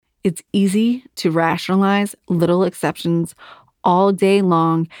It's easy to rationalize little exceptions all day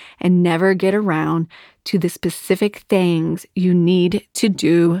long and never get around to the specific things you need to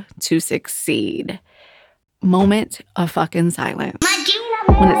do to succeed. Moment of fucking silence.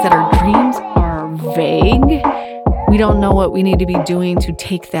 When it said our dreams are vague, we don't know what we need to be doing to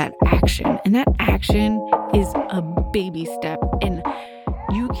take that action. And that action is a baby step. And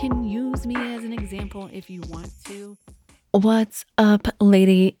you can use me as an example if you want to. What's up,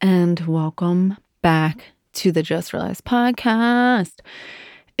 lady? And welcome back to the Just Realized podcast.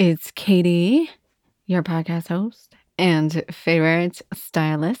 It's Katie, your podcast host and favorite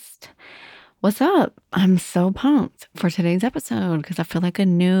stylist. What's up? I'm so pumped for today's episode because I feel like a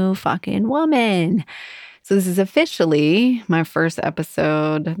new fucking woman. So this is officially my first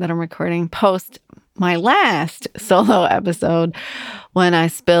episode that I'm recording post my last solo episode when I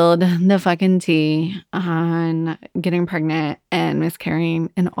spilled the fucking tea on getting pregnant and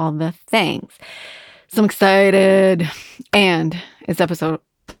miscarrying and all the things. So I'm excited. And it's episode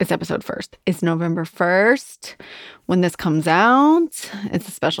first. It's November 1st when this comes out. It's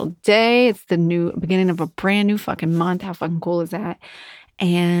a special day. It's the new beginning of a brand new fucking month. How fucking cool is that?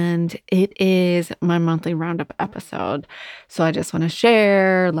 And it is my monthly roundup episode. So I just want to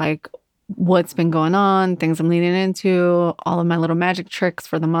share like what's been going on, things I'm leaning into, all of my little magic tricks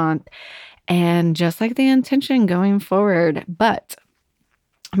for the month, and just like the intention going forward. But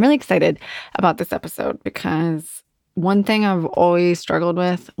I'm really excited about this episode because one thing I've always struggled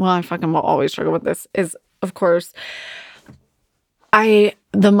with, well, I fucking will always struggle with this, is, of course,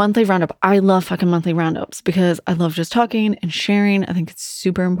 the monthly roundup. I love fucking monthly roundups because I love just talking and sharing. I think it's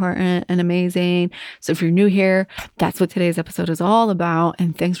super important and amazing. So if you're new here, that's what today's episode is all about.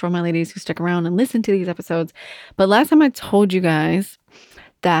 And thanks for all my ladies who stick around and listen to these episodes. But last time I told you guys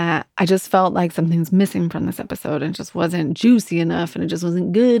that I just felt like something's missing from this episode and it just wasn't juicy enough and it just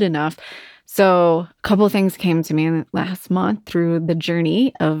wasn't good enough. So a couple of things came to me last month through the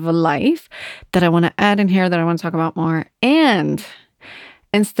journey of life that I want to add in here that I want to talk about more. And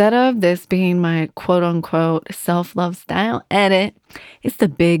instead of this being my quote unquote self-love style edit, it's the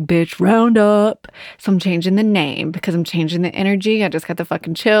Big Bitch Roundup. So I'm changing the name because I'm changing the energy. I just got the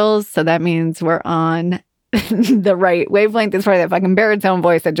fucking chills. So that means we're on the right wavelength. As far as that fucking baritone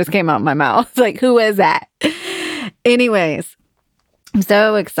voice that just came out of my mouth. Like, who is that? Anyways, I'm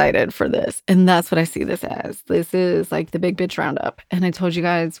so excited for this. And that's what I see this as. This is like the Big Bitch Roundup. And I told you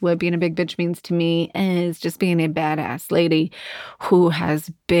guys what being a big bitch means to me is just being a badass lady who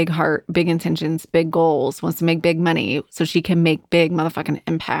has big heart, big intentions, big goals, wants to make big money so she can make big motherfucking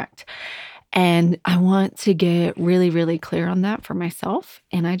impact. And I want to get really, really clear on that for myself.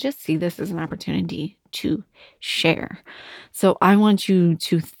 And I just see this as an opportunity to share. So I want you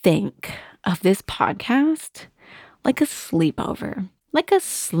to think of this podcast like a sleepover, like a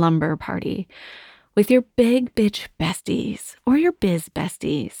slumber party with your big bitch besties or your biz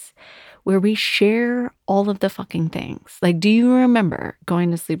besties, where we share all of the fucking things. Like, do you remember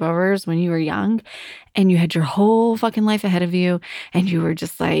going to sleepovers when you were young and you had your whole fucking life ahead of you and you were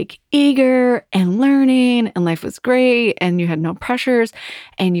just like eager and learning and life was great and you had no pressures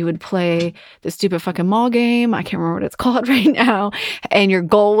and you would play the stupid fucking mall game. I can't remember what it's called right now. And your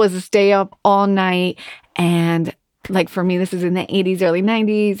goal was to stay up all night. And like for me, this is in the 80s, early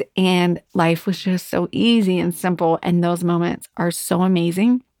 90s, and life was just so easy and simple. And those moments are so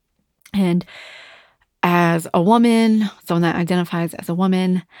amazing. And as a woman, someone that identifies as a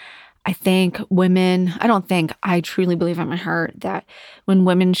woman, I truly believe in my heart that when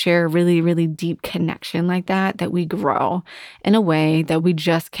women share a really, really deep connection like that, that we grow in a way that we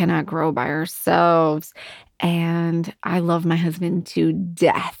just cannot grow by ourselves. And I love my husband to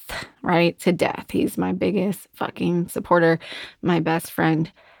death, right? To death. He's my biggest fucking supporter, my best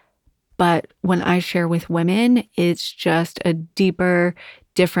friend. But when I share with women, it's just a deeper,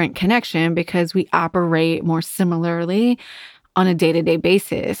 different connection because we operate more similarly on a day-to-day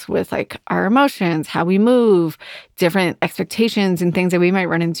basis with like our emotions, how we move, different expectations and things that we might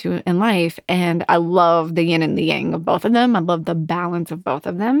run into in life. And I love the yin and the yang of both of them. I love the balance of both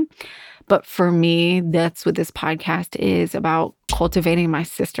of them. But for me, that's what this podcast is about, cultivating my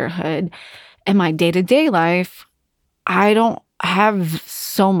sisterhood. In my day-to-day life, I don't have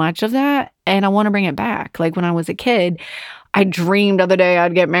so much of that, and I want to bring it back. Like when I was a kid, I dreamed the other day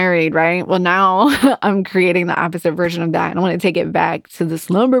I'd get married, right? Well, now I'm creating the opposite version of that. And I want to take it back to the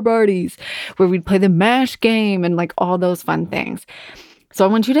slumber parties where we'd play the MASH game and like all those fun things. So I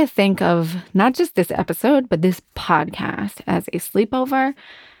want you to think of not just this episode, but this podcast as a sleepover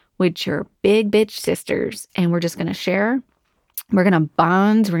with your big bitch sisters. And we're just going to share We're going to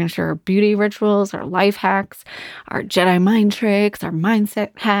bond. We're going to share our beauty rituals, our life hacks, our Jedi mind tricks, our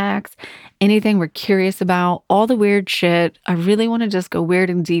mindset hacks, anything we're curious about, all the weird shit. I really want to just go weird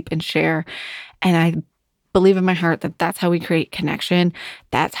and deep and share. And I believe in my heart that that's how we create connection.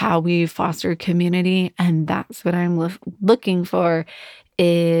 That's how we foster community. And that's what I'm looking for,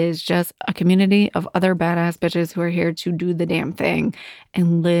 is just a community of other badass bitches who are here to do the damn thing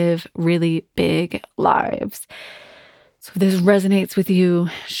and live really big lives. So if this resonates with you,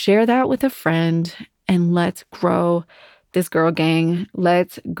 share that with a friend, and let's grow this girl gang.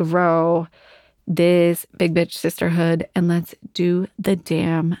 Let's grow this big bitch sisterhood, and let's do the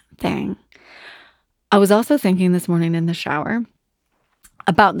damn thing. I was also thinking this morning in the shower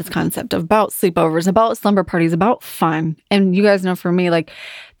about this concept about sleepovers, about slumber parties, about fun. And you guys know, for me, like,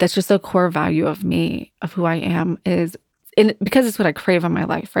 that's just a core value of me, of who I am, is because it's what I crave in my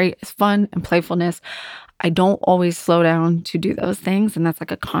life, right? It's fun and playfulness. I don't always slow down to do those things. And that's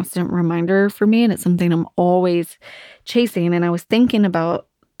like a constant reminder for me. And it's something I'm always chasing. And I was thinking about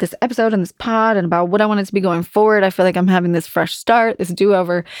this episode and this pod and about what I wanted to be going forward. I feel like I'm having this fresh start, this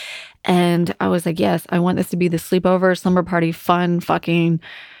do-over. And I was like, yes, I want this to be the sleepover, slumber party, fun, fucking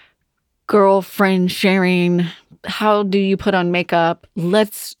girlfriend sharing. How do you put on makeup?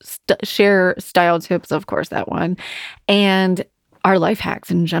 Let's share style tips, of course, that one. And our life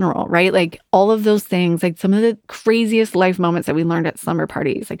hacks in general, right? Like all of those things, like some of the craziest life moments that we learned at slumber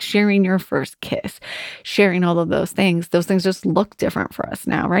parties, like sharing your first kiss, sharing all of those things just look different for us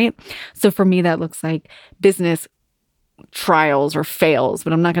now, right? So for me, that looks like business trials or fails,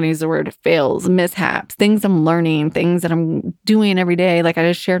 but I'm not going to use the word fails, mishaps, things I'm learning, things that I'm doing every day. Like I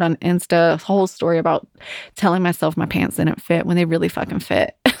just shared on Insta a whole story about telling myself my pants didn't fit when they really fucking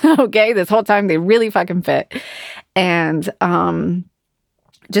fit. Okay, this whole time they really fucking fit. And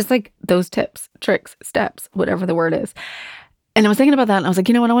just like those tips, tricks, steps, whatever the word is. And I was thinking about that, and I was like,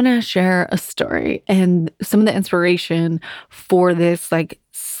 you know what? I want to share a story. And some of the inspiration for this like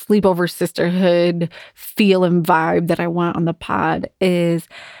sleepover sisterhood feel and vibe that I want on the pod is,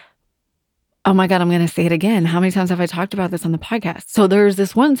 oh my God, I'm going to say it again. How many times have I talked about this on the podcast? So there's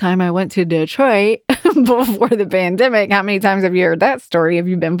this one time I went to Detroit before the pandemic. How many times have you heard that story? Have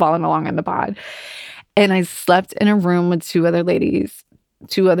you been following along on the pod? And I slept in a room with two other ladies,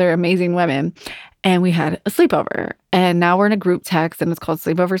 two other amazing women. And we had a sleepover. And now we're in a group text, and it's called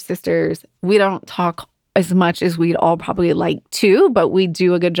Sleepover Sisters. We don't talk as much as we'd all probably like to, but we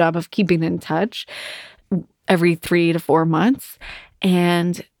do a good job of keeping in touch every 3 to 4 months.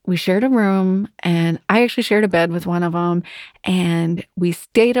 And we shared a room, and I actually shared a bed with one of them, and we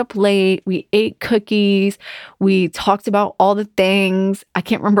stayed up late. We ate cookies. We talked about all the things. I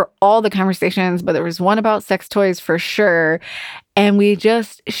can't remember all the conversations, but there was one about sex toys for sure. And we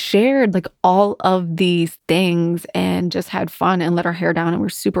just shared like all of these things and just had fun and let our hair down, and we're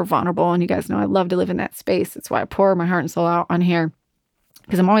super vulnerable. And you guys know I love to live in that space. That's why I pour my heart and soul out on here,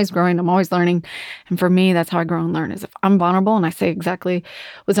 because I'm always growing, I'm always learning. And for me, that's how I grow and learn, is if I'm vulnerable and I say exactly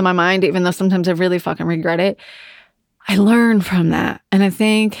what's in my mind, even though sometimes I really fucking regret it, I learn from that. And I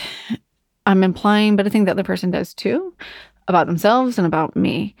think I'm implying, but I think the other person does too, about themselves and about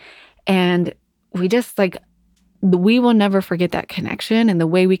me. And we just like, we will never forget that connection, and the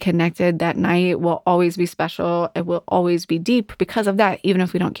way we connected that night will always be special. It will always be deep because of that, even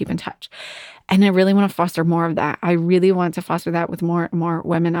if we don't keep in touch. And I really want to foster more of that. I really want to foster that with more and more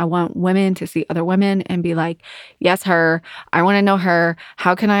women. I want women to see other women and be like, yes, her. I want to know her.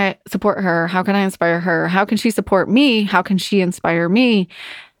 How can I support her? How can I inspire her? How can she support me? How can she inspire me?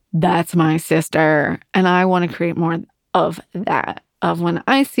 That's my sister. And I want to create more of that. Of when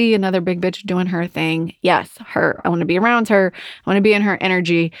I see another big bitch doing her thing, yes, her. I want to be around her. I want to be in her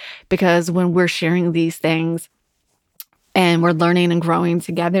energy, because when we're sharing these things and we're learning and growing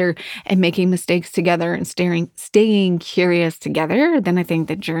together and making mistakes together and staying curious together, then I think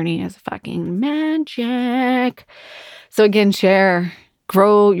the journey is fucking magic. So again, share,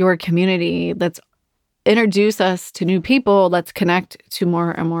 grow your community. Let's introduce us to new people. Let's connect to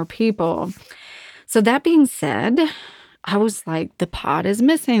more and more people. So that being said, I was like, the pod is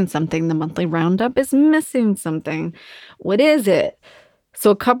missing something. The monthly roundup is missing something. What is it? So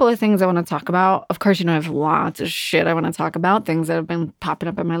a couple of things I want to talk about. Of course, you know, I have lots of shit I want to talk about, things that have been popping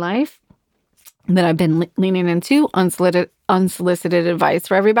up in my life that I've been leaning into, unsolicited advice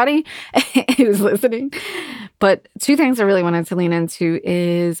for everybody who's listening. But two things I really wanted to lean into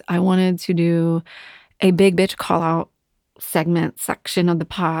is I wanted to do a big bitch call out section of the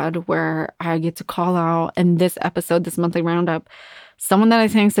pod where I get to call out, in this episode, this monthly roundup, someone that I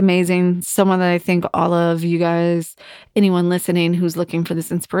think is amazing, someone that I think all of you guys, anyone listening who's looking for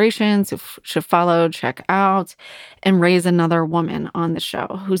this inspiration, should follow, check out, and raise another woman on the show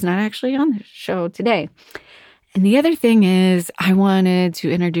who's not actually on the show today. And the other thing is, I wanted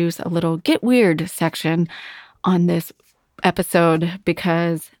to introduce a little Get Weird section on this episode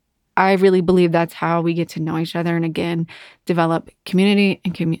because I really believe that's how we get to know each other and, again, develop community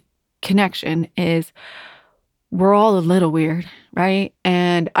and connection is we're all a little weird, right?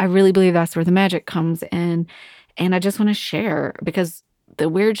 And I really believe that's where the magic comes in. And I just want to share because the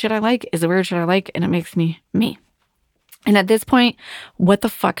weird shit I like is the weird shit I like, and it makes me me. And at this point, what the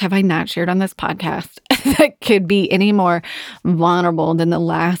fuck have I not shared on this podcast that could be any more vulnerable than the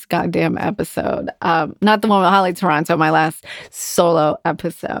last goddamn episode? Not the one with Holly Toronto, my last solo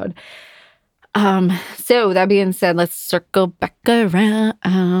episode. So that being said, let's circle back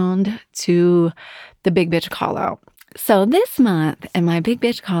around to the big bitch call out. So this month in my big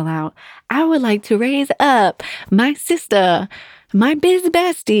bitch call out, I would like to raise up my sister, my biz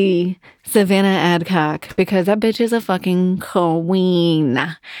bestie, Savannah Adcock, because that bitch is a fucking queen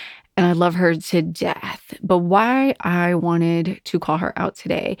and I love her to death. But why I wanted to call her out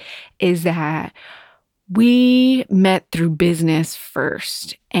today is that we met through business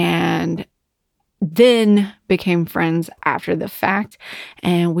first and then became friends after the fact.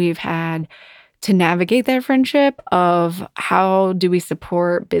 And we've had to navigate that friendship of how do we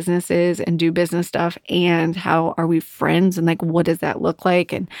support businesses and do business stuff, and how are we friends, and like what does that look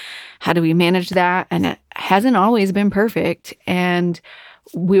like, and how do we manage that? And it hasn't always been perfect, and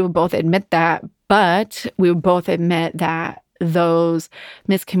we would both admit that, but we would both admit that those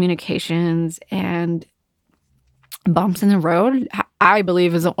miscommunications and bumps in the road, I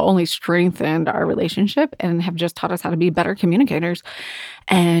believe, has only strengthened our relationship and have just taught us how to be better communicators.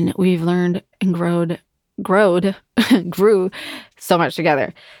 And we've learned and grew so much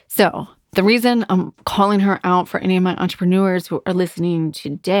together. So the reason I'm calling her out for any of my entrepreneurs who are listening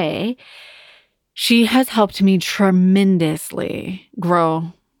today, she has helped me tremendously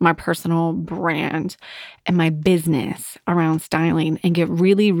grow my personal brand and my business around styling and get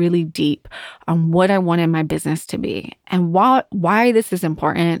really, really deep on what I wanted my business to be. And why this is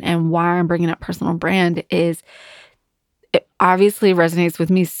important and why I'm bringing up personal brand is it obviously resonates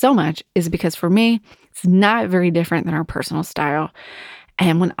with me so much is because for me, it's not very different than our personal style.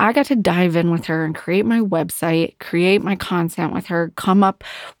 And when I got to dive in with her and create my website, create my content with her, come up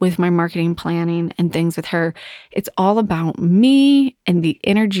with my marketing planning and things with her, it's all about me and the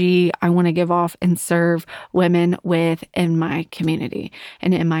energy I want to give off and serve women with in my community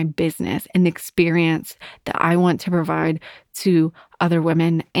and in my business, and the experience that I want to provide to other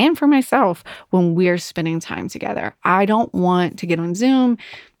women and for myself when we're spending time together. I don't want to get on Zoom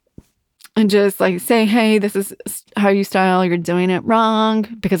and just like say, hey, this is how you style, you're doing it wrong,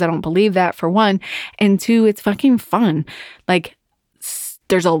 because I don't believe that, for one. And two, it's fucking fun. Like,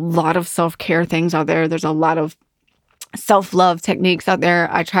 there's a lot of self-care things out there. There's a lot of self-love techniques out there.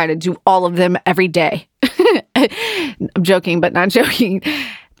 I try to do all of them every day. I'm joking, but not joking.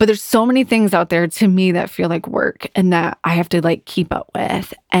 But there's so many things out there to me that feel like work and that I have to like keep up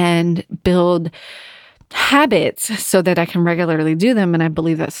with and build habits so that I can regularly do them. And I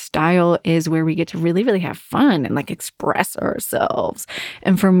believe that style is where we get to really, really have fun and like express ourselves.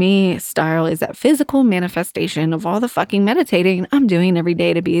 And for me, style is that physical manifestation of all the fucking meditating I'm doing every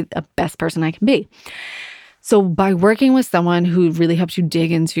day to be the best person I can be. So by working with someone who really helps you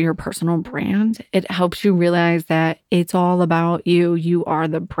dig into your personal brand, it helps you realize that it's all about you. You are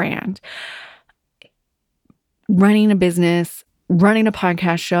the brand. Running a business, running a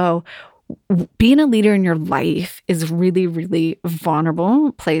podcast show, being a leader in your life is really, really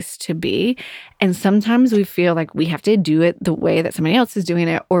vulnerable place to be. And sometimes we feel like we have to do it the way that somebody else is doing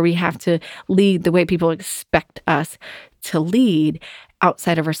it, or we have to lead the way people expect us to lead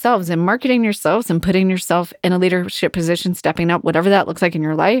outside of ourselves. And marketing yourselves and putting yourself in a leadership position, stepping up, whatever that looks like in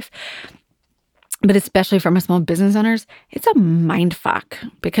your life, but especially from a small business owners, it's a mind fuck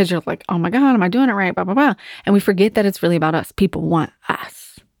because you're like, oh my God, am I doing it right? Blah, blah, blah. And we forget that it's really about us. People want us.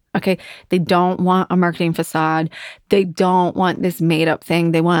 Okay. They don't want a marketing facade. They don't want this made up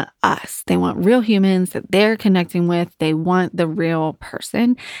thing. They want us. They want real humans that they're connecting with. They want the real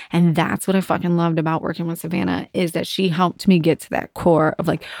person. And that's what I fucking loved about working with Savannah, is that she helped me get to that core of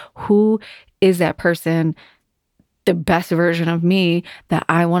like, who is that person, the best version of me that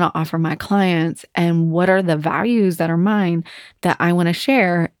I want to offer my clients, and what are the values that are mine that I want to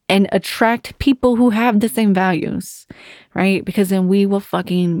share and attract people who have the same values, right? Because then we will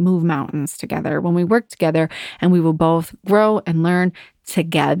fucking move mountains together when we work together, and we will both grow and learn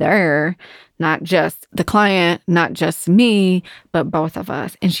together, not just the client, not just me, but both of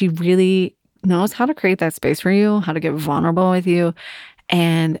us. And she really knows how to create that space for you, how to get vulnerable with you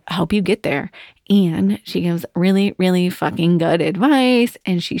and help you get there. And she gives really, really fucking good advice.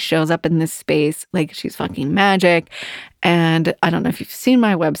 And she shows up in this space like she's fucking magic. And I don't know if you've seen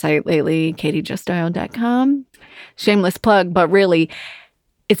my website lately, katiejuststyle.com. Shameless plug, but really,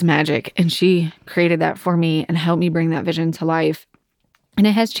 it's magic. And she created that for me and helped me bring that vision to life. And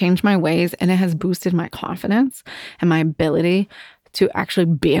it has changed my ways and it has boosted my confidence and my ability to actually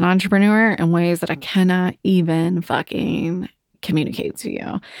be an entrepreneur in ways that I cannot even fucking communicate to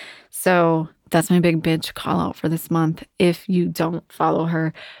you. So that's my big bitch call out for this month. If you don't follow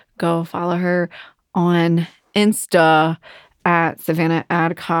her, go follow her on Insta at Savannah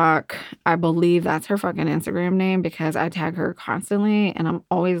Adcock. I believe that's her fucking Instagram name because I tag her constantly and I'm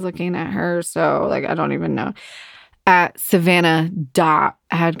always looking at her. So like, I don't even know. At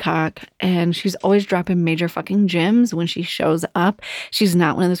Savannah.Adcock. And she's always dropping major fucking gems when she shows up. She's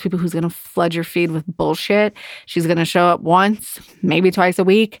not one of those people who's going to flood your feed with bullshit. She's going to show up once, maybe twice a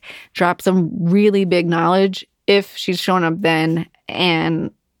week, drop some really big knowledge if she's showing up then and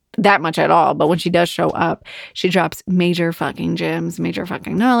that much at all. But when she does show up, she drops major fucking gems, major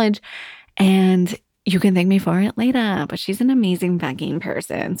fucking knowledge. And you can thank me for it later. But she's an amazing fucking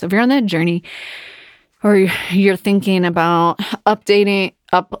person. So if you're on that journey, or you're thinking about updating,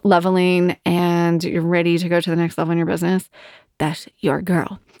 up leveling, and you're ready to go to the next level in your business, that's your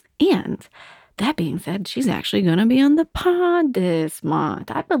girl. And that being said, she's actually going to be on the pod this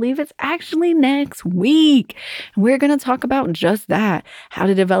month. I believe it's actually next week. We're going to talk about just that, how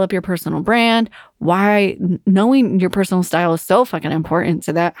to develop your personal brand, why knowing your personal style is so fucking important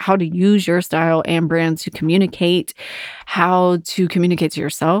to that, how to use your style and brand to communicate, how to communicate to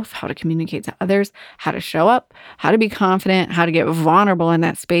yourself, how to communicate to others, how to show up, how to be confident, how to get vulnerable in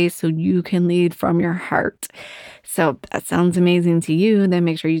that space so you can lead from your heart. So if that sounds amazing to you, then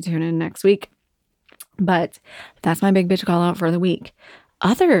make sure you tune in next week. But that's my big bitch call out for the week.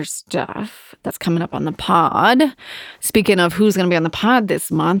 Other stuff that's coming up on the pod, speaking of who's going to be on the pod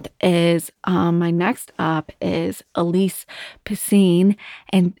this month, is my next up is Elise Piscine.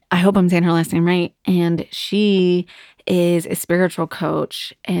 And I hope I'm saying her last name right. And she is a spiritual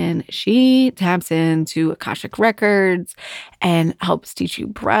coach and she taps into Akashic records and helps teach you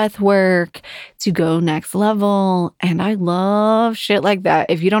breath work to go next level. And I love shit like that.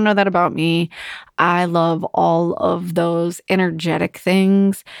 If you don't know that about me, I love all of those energetic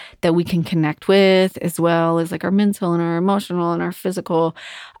things that we can connect with, as well as like our mental and our emotional and our physical.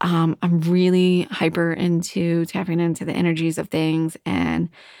 I'm really hyper into tapping into the energies of things and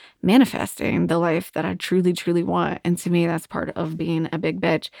manifesting the life that I truly, truly want. And to me, that's part of being a big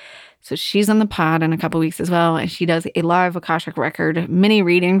bitch. So she's on the pod in a couple weeks as well. And she does a live Akashic record mini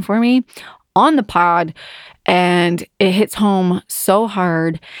reading for me on the pod. And it hits home so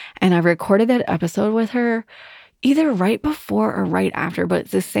hard. And I recorded that episode with her either right before or right after, but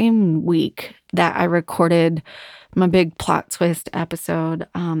it's the same week that I recorded my big plot twist episode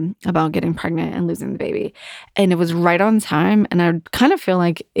about getting pregnant and losing the baby. And it was right on time. And I kind of feel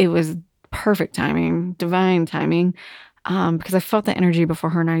like it was perfect timing, divine timing, because I felt the energy before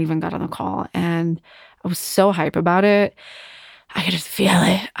her and I even got on the call. And I was so hype about it. I could just feel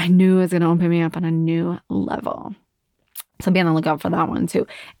it. I knew it was going to open me up on a new level. So be on the lookout for that one too.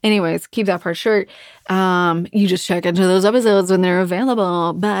 Anyways, keep that part short. You just check into those episodes when they're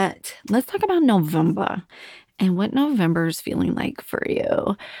available. But let's talk about November and what November is feeling like for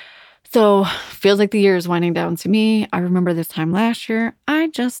you. So feels like the year is winding down to me. I remember this time last year, I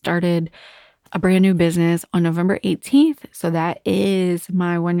just started a brand new business on November 18th. So that is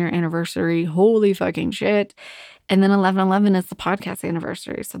my 1-year anniversary. Holy fucking shit. And then 11/11 is the podcast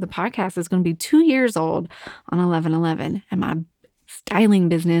anniversary. So the podcast is going to be 2 years old on 11/11. And my styling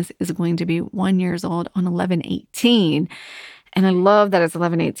business is going to be 1 year old on 11/18. And I love that it's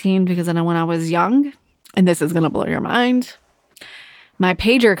 11/18 because I know when I was young, and this is going to blow your mind, my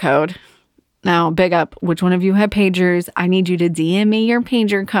pager code. Now, big up, which one of you have pagers? I need you to DM me your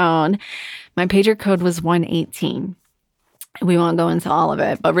pager code. My pager code was 118. We won't go into all of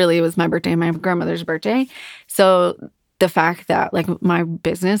it, but really it was my birthday and my grandmother's birthday. So the fact that like my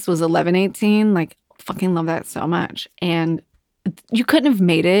business was 11/18, like fucking love that so much. And you couldn't have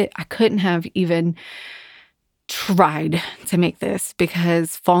made it. I couldn't have even tried to make this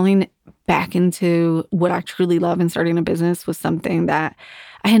because falling back into what I truly love and starting a business was something that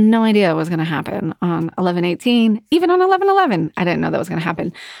I had no idea was going to happen on 11/18, even on 11/11. I didn't know that was going to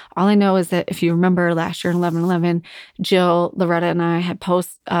happen. All I know is that if you remember last year on 11/11, Jill, Loretta, and I had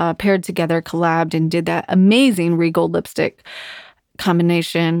paired together, collabed, and did that amazing Regal lipstick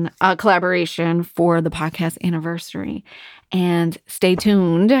collaboration for the podcast anniversary. And stay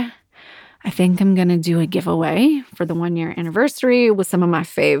tuned. I think I'm going to do a giveaway for the 1-year anniversary with some of my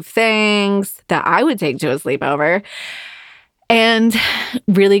fave things that I would take to a sleepover and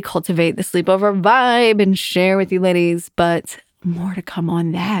really cultivate the sleepover vibe and share with you ladies. But more to come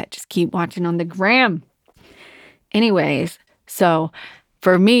on that. Just keep watching on the gram. Anyways, so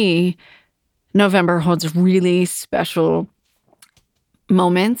for me, November holds really special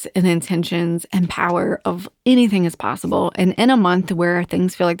moments and intentions and power of anything is possible. And in a month where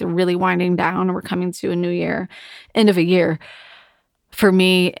things feel like they're really winding down and we're coming to a new year, end of a year, for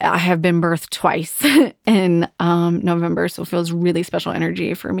me, I have been birthed twice in November. So it feels really special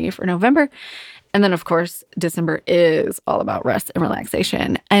energy for me for November. And then, of course, December is all about rest and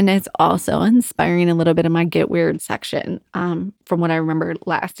relaxation. And it's also inspiring a little bit in my Get Weird section from what I remember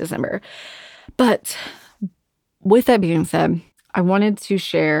last December. But with that being said, I wanted to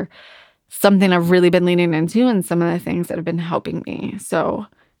share something I've really been leaning into and some of the things that have been helping me. So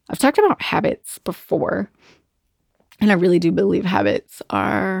I've talked about habits before, and I really do believe habits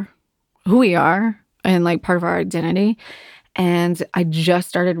are who we are and like part of our identity. And I just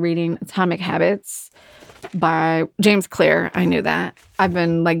started reading Atomic Habits by James Clear. I knew that. I've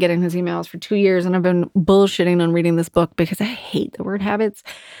been like getting his emails for 2 years, and I've been bullshitting on reading this book because I hate the word habits.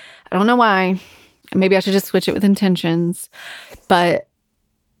 I don't know why. Maybe I should just switch it with intentions. But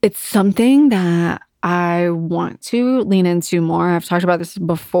it's something that I want to lean into more. I've talked about this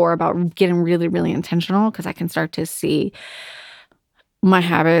before about getting really, really intentional because I can start to see my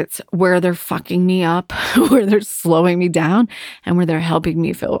habits where they're fucking me up, where they're slowing me down, and where they're helping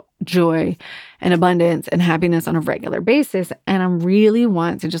me feel joy and abundance and happiness on a regular basis. And I really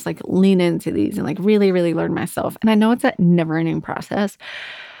want to just like lean into these and like really, really learn myself. And I know it's a never-ending process,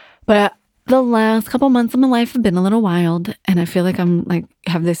 but the last couple months of my life have been a little wild, and I feel like I'm like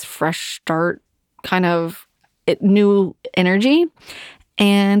have this fresh start kind of new energy,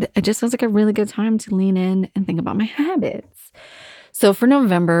 and it just feels like a really good time to lean in and think about my habits. So for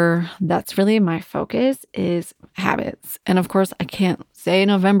November, that's really my focus is habits. And of course, I can't say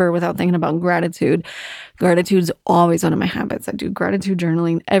November without thinking about gratitude. Gratitude's always one of my habits. I do gratitude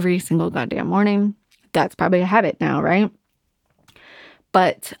journaling every single goddamn morning. That's probably a habit now, right?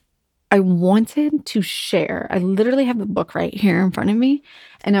 But I wanted to share, I literally have the book right here in front of me,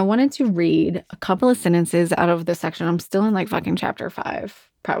 and I wanted to read a couple of sentences out of the section. I'm still in like fucking chapter 5,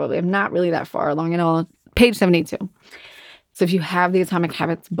 probably. I'm not really that far along at all. Page 72. So if you have the Atomic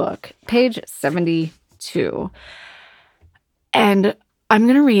Habits book, page 72. And I'm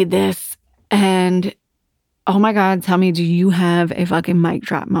going to read this, and oh my God, tell me, do you have a fucking mic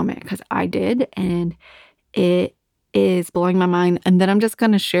drop moment? Because I did, and it is blowing my mind. And then I'm just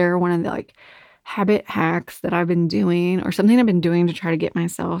going to share one of the like habit hacks that I've been doing or something I've been doing to try to get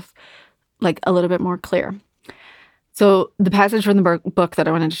myself like a little bit more clear. So the passage from the book that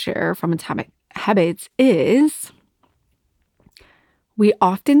I wanted to share from Atomic Habits is, we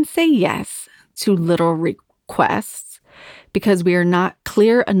often say yes to little requests because we are not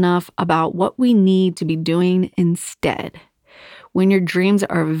clear enough about what we need to be doing instead. When your dreams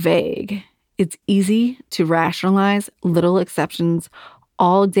are vague, it's easy to rationalize little exceptions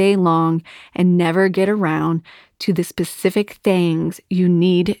all day long and never get around to the specific things you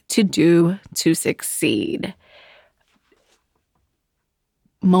need to do to succeed.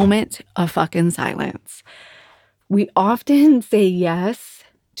 Moment of fucking silence. We often say yes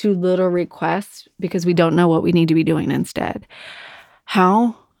to little requests because we don't know what we need to be doing instead.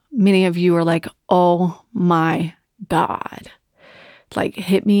 How many of you are like, oh my God? Like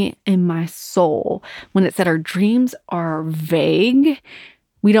hit me in my soul when it said our dreams are vague.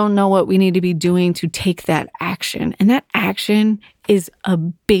 We don't know what we need to be doing to take that action. And that action is a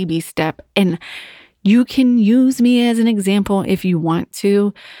baby step. And you can use me as an example if you want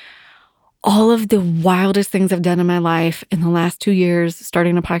to. All of the wildest things I've done in my life in the last 2 years,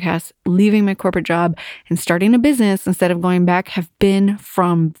 starting a podcast, leaving my corporate job, and starting a business instead of going back have been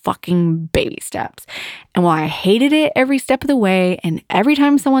from fucking baby steps. And while I hated it every step of the way, and every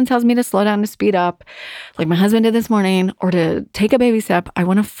time someone tells me to slow down, to speed up, like my husband did this morning, or to take a baby step, I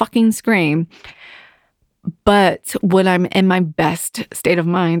want to fucking scream. But when I'm in my best state of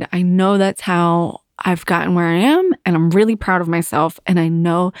mind, I know that's how I've gotten where I am, and I'm really proud of myself. And I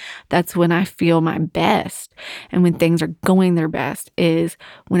know that's when I feel my best. And when things are going their best is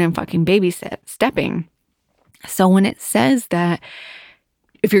when I'm fucking baby stepping. So when it says that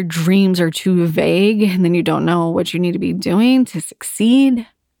if your dreams are too vague and then you don't know what you need to be doing to succeed,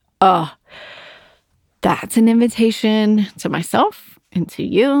 that's an invitation to myself and to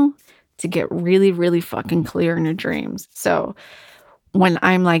you to get really, really fucking clear in your dreams. So when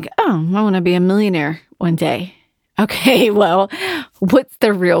I'm like, oh, I want to be a millionaire one day. Okay, well, what's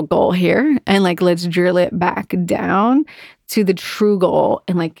the real goal here? And like, let's drill it back down to the true goal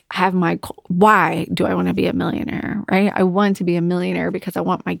and like have why do I want to be a millionaire, right? I want to be a millionaire because I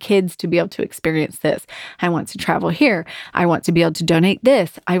want my kids to be able to experience this. I want to travel here. I want to be able to donate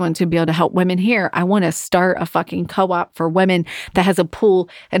this. I want to be able to help women here. I want to start a fucking co-op for women that has a pool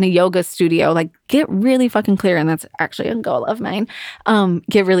and a yoga studio. Like, get really fucking clear. And that's actually a goal of mine.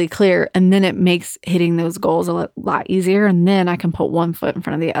 Get really clear. And then it makes hitting those goals a lot easier. And then I can put one foot in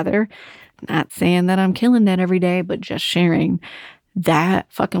front of the other. Not saying that I'm killing that every day, but just sharing that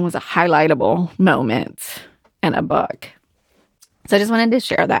fucking was a highlightable moment in a book. So I just wanted to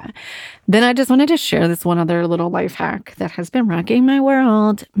share that. Then I just wanted to share this one other little life hack that has been rocking my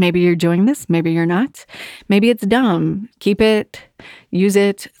world. Maybe you're doing this, maybe you're not. Maybe it's dumb. Keep it, use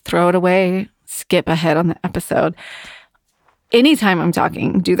it, throw it away, skip ahead on the episode. Anytime I'm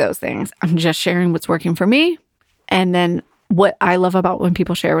talking, do those things. I'm just sharing what's working for me. And then what I love about when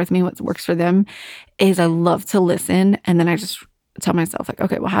people share with me what works for them is I love to listen. And then I just tell myself like,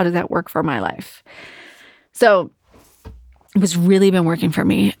 okay, well, how does that work for my life? So what's really been working for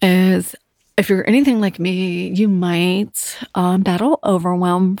me is if you're anything like me, you might battle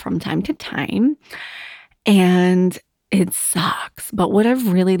overwhelm from time to time. And it sucks. But what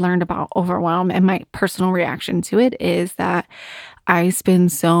I've really learned about overwhelm and my personal reaction to it is that I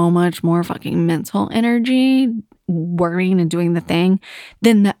spend so much more fucking mental energy worrying and doing the thing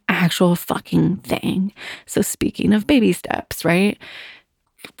than the actual fucking thing. So speaking of baby steps, right?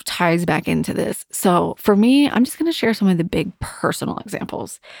 Ties back into this. So for me, I'm just going to share some of the big personal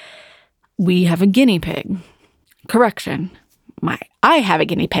examples. We have a guinea pig. Correction. I have a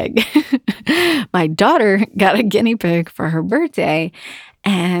guinea pig. My daughter got a guinea pig for her birthday,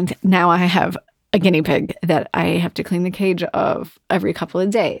 and now I have a guinea pig that I have to clean the cage of every couple of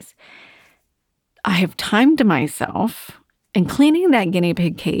days. I have timed myself, and cleaning that guinea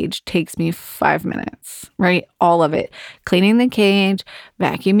pig cage takes me 5 minutes, right? All of it. Cleaning the cage,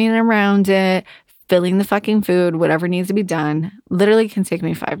 vacuuming around it, filling the fucking food, whatever needs to be done, literally can take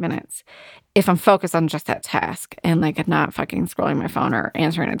me 5 minutes if I'm focused on just that task and like not fucking scrolling my phone or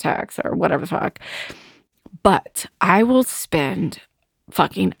answering a text or whatever the fuck. But I will spend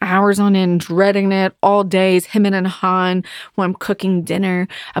fucking hours on end dreading it all days, hemming and hawing when I'm cooking dinner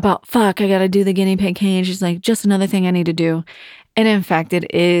about, fuck, I gotta do the guinea pig cage. It's like just another thing I need to do. And in fact,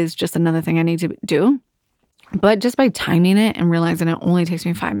 it is just another thing I need to do. But just by timing it and realizing it only takes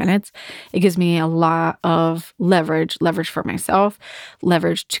me 5 minutes, it gives me a lot of leverage for myself,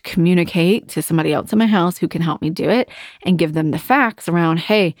 leverage to communicate to somebody else in my house who can help me do it and give them the facts around,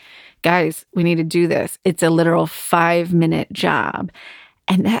 hey, guys, we need to do this. It's a literal 5-minute job.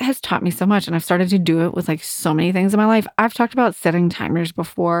 And that has taught me so much. And I've started to do it with like so many things in my life. I've talked about setting timers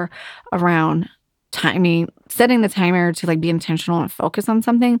before around timing, setting the timer to like be intentional and focus on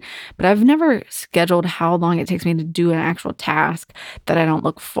something. But I've never scheduled how long it takes me to do an actual task that I don't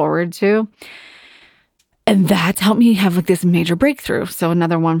look forward to. And that's helped me have like this major breakthrough. So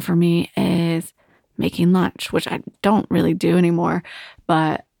another one for me is making lunch, which I don't really do anymore.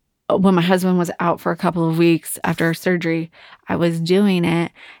 But when my husband was out for a couple of weeks after surgery, I was doing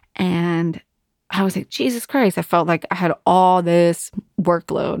it and I was like, Jesus Christ, I felt like I had all this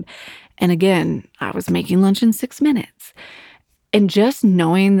workload. And again, I was making lunch in 6 minutes. And just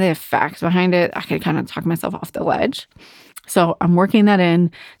knowing the facts behind it, I could kind of talk myself off the ledge. So I'm working that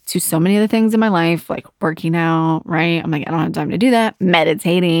in to so many of the things in my life, like working out, right? I'm like, I don't have time to do that.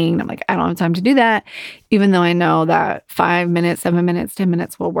 Meditating. I'm like, I don't have time to do that. Even though I know that 5 minutes, 7 minutes, 10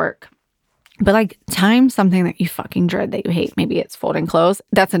 minutes will work. But like time something that you fucking dread, that you hate. Maybe it's folding clothes.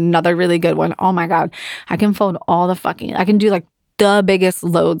 That's another really good one. Oh my God. I can fold I can do like the biggest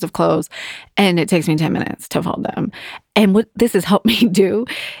loads of clothes and it takes me 10 minutes to fold them. And what this has helped me do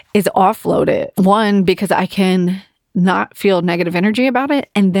is offload it. One, because I can not feel negative energy about it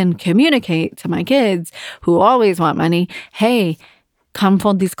and then communicate to my kids who always want money. Hey, come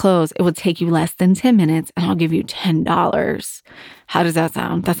fold these clothes. It will take you less than 10 minutes and I'll give you $10. How does that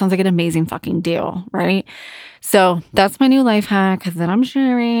sound? That sounds like an amazing fucking deal, right? So that's my new life hack that I'm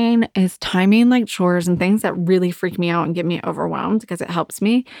sharing is timing like chores and things that really freak me out and get me overwhelmed because it helps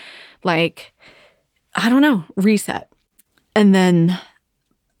me like, I don't know, reset. And then,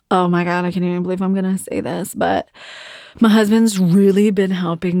 oh my God, I can't even believe I'm going to say this, but my husband's really been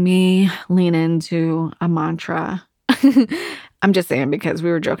helping me lean into a mantra. I'm just saying because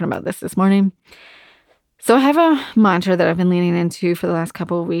we were joking about this morning. So I have a mantra that I've been leaning into for the last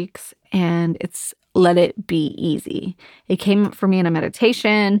couple of weeks, and it's let it be easy. It came up for me in a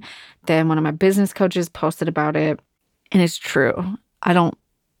meditation. Then one of my business coaches posted about it, and it's true. I don't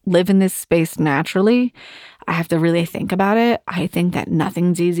live in this space naturally. I have to really think about it. I think that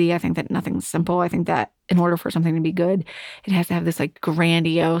nothing's easy. I think that nothing's simple. I think that in order for something to be good, it has to have this like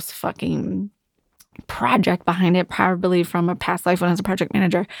grandiose fucking project behind it, probably from a past life when I was a project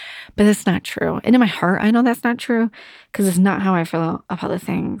manager. But that's not true. And in my heart, I know that's not true because it's not how I feel about the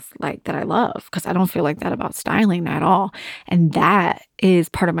things like that I love, because I don't feel like that about styling at all. And that is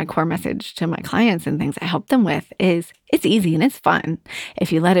part of my core message to my clients and things I help them with is it's easy and it's fun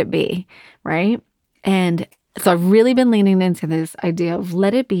if you let it be, right? And so I've really been leaning into this idea of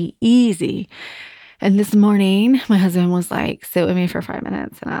let it be easy. And this morning, my husband was like, sit with me for 5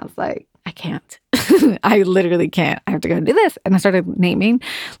 minutes. And I was like, I can't. I literally can't. I have to go do this. And I started naming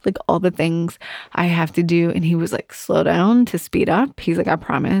like all the things I have to do. And he was like, slow down to speed up. He's like, I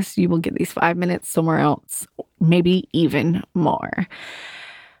promise you will get these 5 minutes somewhere else, maybe even more.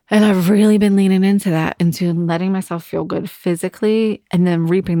 And I've really been leaning into that, into letting myself feel good physically and then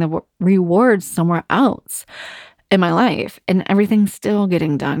reaping the rewards somewhere else in my life, and everything's still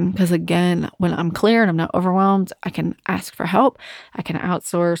getting done. Because again, when I'm clear and I'm not overwhelmed, I can ask for help, I can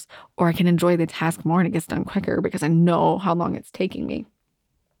outsource, or I can enjoy the task more and it gets done quicker because I know how long it's taking me.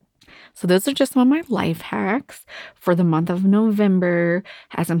 So those are just some of my life hacks for the month of November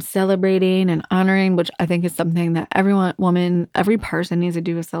as I'm celebrating and honoring, which I think is something that every person needs to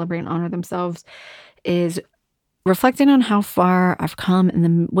do, is celebrate and honor themselves, is reflecting on how far I've come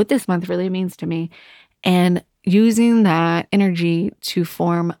and what this month really means to me, and using that energy to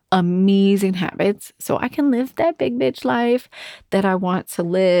form amazing habits so I can live that big bitch life that I want to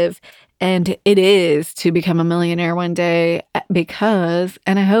live. And it is to become a millionaire one day, because,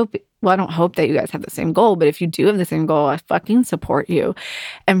 and I hope, well, I don't hope that you guys have the same goal, but if you do have the same goal, I fucking support you.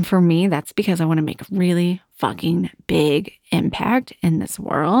 And for me, that's because I want to make a really fucking big impact in this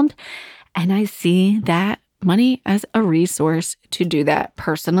world. And I see that money as a resource to do that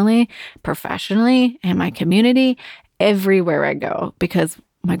personally, professionally, and my community, everywhere I go, because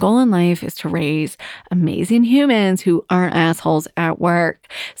my goal in life is to raise amazing humans who aren't assholes at work.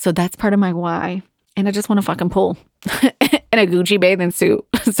 So that's part of my why. And I just want to fucking pull in a Gucci bathing suit.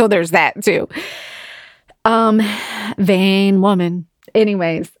 So there's that too. Vain woman.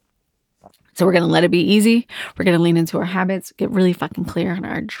 Anyways. So we're going to let it be easy. We're going to lean into our habits, get really fucking clear on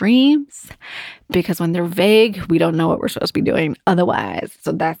our dreams, because when they're vague, we don't know what we're supposed to be doing otherwise.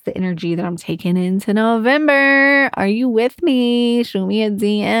 So that's the energy that I'm taking into November. Are you with me? Shoot me a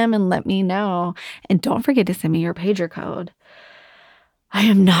DM and let me know. And don't forget to send me your pager code. I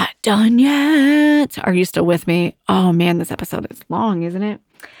am not done yet. Are you still with me? Oh man, this episode is long, isn't it?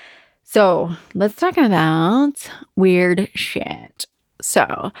 So let's talk about weird shit.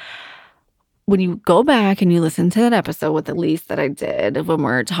 So when you go back and you listen to that episode with Elise that I did, when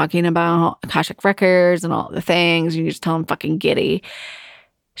we're talking about Akashic Records and all the things, you just tell them fucking giddy.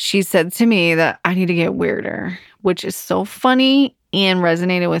 She said to me that I need to get weirder, which is so funny and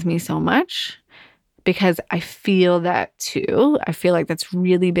resonated with me so much, because I feel that too. I feel like that's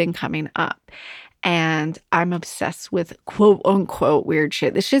really been coming up. And I'm obsessed with quote unquote weird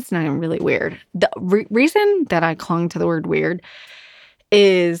shit. This shit's not even really weird. The reason that I clung to the word weird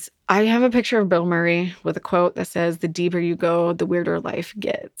is I have a picture of Bill Murray with a quote that says, the deeper you go, the weirder life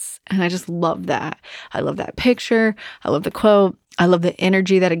gets. And I just love that. I love that picture. I love the quote. I love the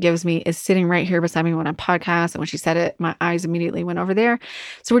energy that it gives me. Is sitting right here beside me when I podcast. And when she said it, my eyes immediately went over there.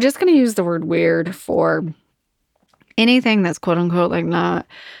 So we're just going to use the word weird for anything that's quote unquote like not,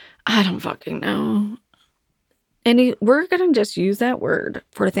 I don't fucking know. We're going to just use that word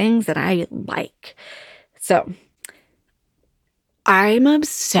for things that I like. So I'm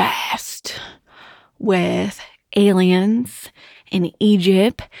obsessed with aliens and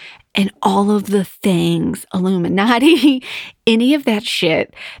Egypt and all of the things, Illuminati, any of that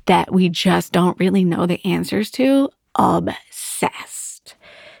shit that we just don't really know the answers to. Obsessed.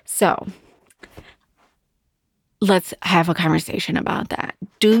 So let's have a conversation about that.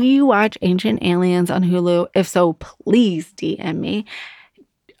 Do you watch Ancient Aliens on Hulu? If so, please DM me.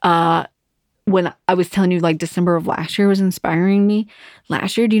 When I was telling you, like, December of last year was inspiring me.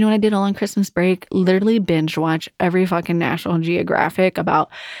 Last year, do you know what I did all on Christmas break? Literally binge watch every fucking National Geographic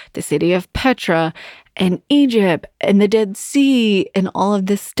about the city of Petra and Egypt and the Dead Sea and all of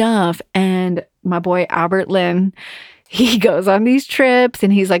this stuff. And my boy Albert Lynn, he goes on these trips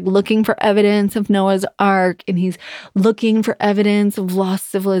and he's like looking for evidence of Noah's Ark, and he's looking for evidence of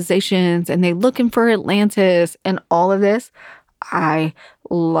lost civilizations, and they looking for Atlantis and all of this. I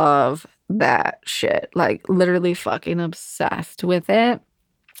love that shit, like literally fucking obsessed with it.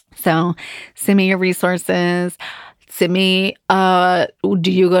 So send me your resources. Send me,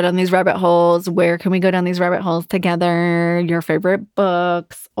 do you go down these rabbit holes? Where can we go down these rabbit holes together? Your favorite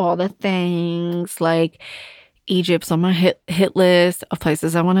books, all the things. Like Egypt's on my hit list of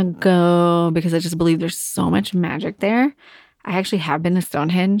places I want to go because I just believe there's so much magic there. I actually have been to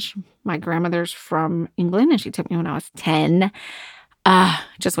Stonehenge. My grandmother's from England and she took me when I was 10.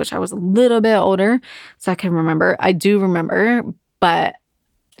 Just wish I was a little bit older so I can remember. I do remember, but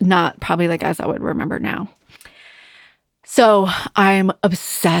not probably like as I would remember now. So I'm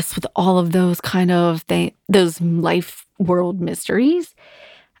obsessed with all of those kind of those life world mysteries.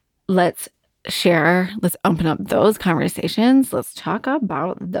 Let's share, let's open up those conversations. Let's talk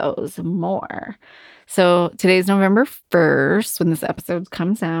about those more. So today's November 1st when this episode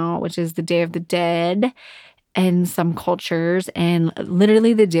comes out, which is the Day of the Dead in some cultures and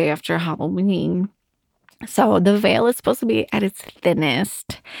literally the day after Halloween. So the veil is supposed to be at its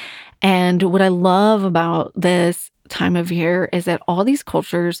thinnest. And what I love about this time of year is that all these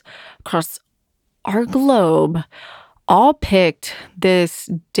cultures across our globe all picked this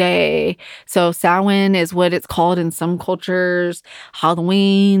day. So Samhain is what it's called in some cultures.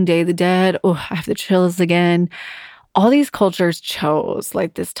 Halloween, Day of the Dead. Oh, I have the chills again. All these cultures chose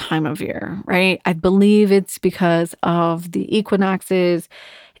like this time of year, right? I believe it's because of the equinoxes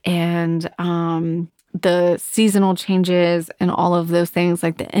and the seasonal changes and all of those things,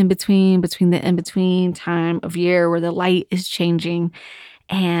 like the between the in-between time of year where the light is changing.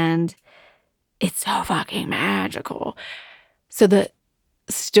 And it's so fucking magical. So the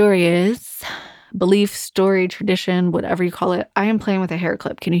story is, belief, story, tradition, whatever you call it. I am playing with a hair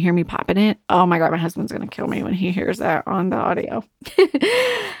clip. Can you hear me popping it? Oh my God, my husband's going to kill me when he hears that on the audio.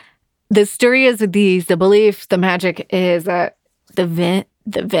 The story is with these, the belief, the magic is that the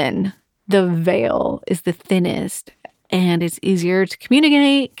veil is the thinnest and it's easier to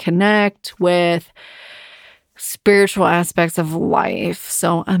communicate, connect with spiritual aspects of life.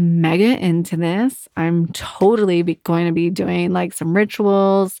 So I'm mega into this. I'm totally going to be doing like some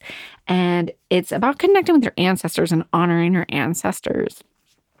rituals and it's about connecting with your ancestors and honoring your ancestors.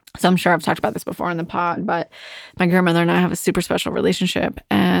 So I'm sure I've talked about this before in the pod, but my grandmother and I have a super special relationship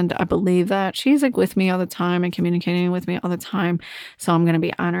and I believe that she's like with me all the time and communicating with me all the time. So I'm going to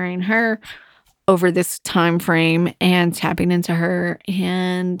be honoring her over this time frame and tapping into her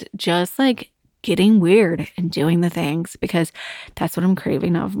and just like getting weird and doing the things because that's what I'm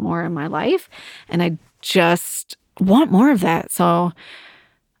craving of more in my life. And I just want more of that. So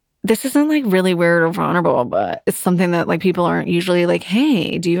this isn't like really weird or vulnerable, but it's something that like people aren't usually like,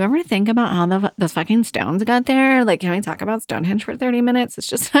 hey, do you ever think about how the fucking stones got there? Like, can we talk about Stonehenge for 30 minutes? It's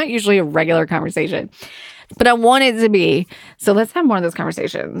just not usually a regular conversation, but I want it to be. So let's have more of those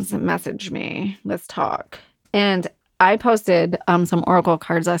conversations. Message me. Let's talk. And I posted some oracle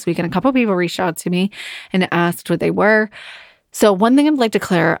cards last week and a couple of people reached out to me and asked what they were. So one thing I'd like to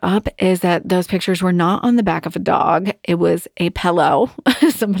clear up is that those pictures were not on the back of a dog. It was a pillow.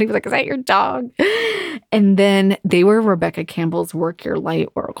 Somebody was like, is that your dog? And then they were Rebecca Campbell's Work Your Light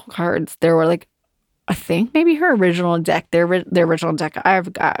oracle cards. There were like, I think maybe her original deck, the original deck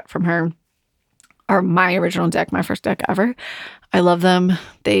I've got from her, or my original deck, my first deck ever. I love them.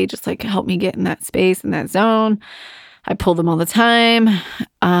 They just like help me get in that space, in that zone. I pull them all the time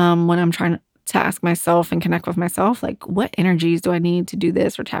when I'm trying to ask myself and connect with myself, like what energies do I need to do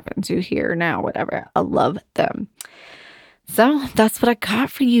this or tap into here now, whatever. I love them. So that's what I got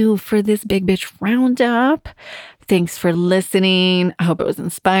for you for this big bitch roundup. Thanks for listening. I hope it was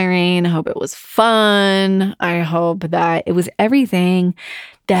inspiring. I hope it was fun. I hope that it was everything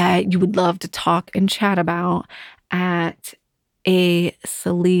that you would love to talk and chat about at a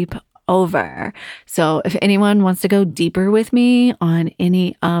sleep over. So if anyone wants to go deeper with me on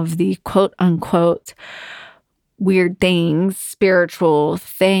any of the quote unquote weird things, spiritual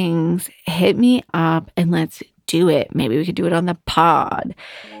things, hit me up and let's do it. Maybe we could do it on the pod.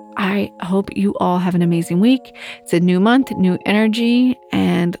 I hope you all have an amazing week. It's a new month, new energy,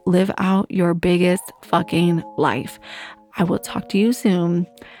 and live out your biggest fucking life. I will talk to you soon.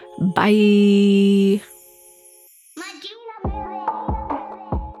 Bye.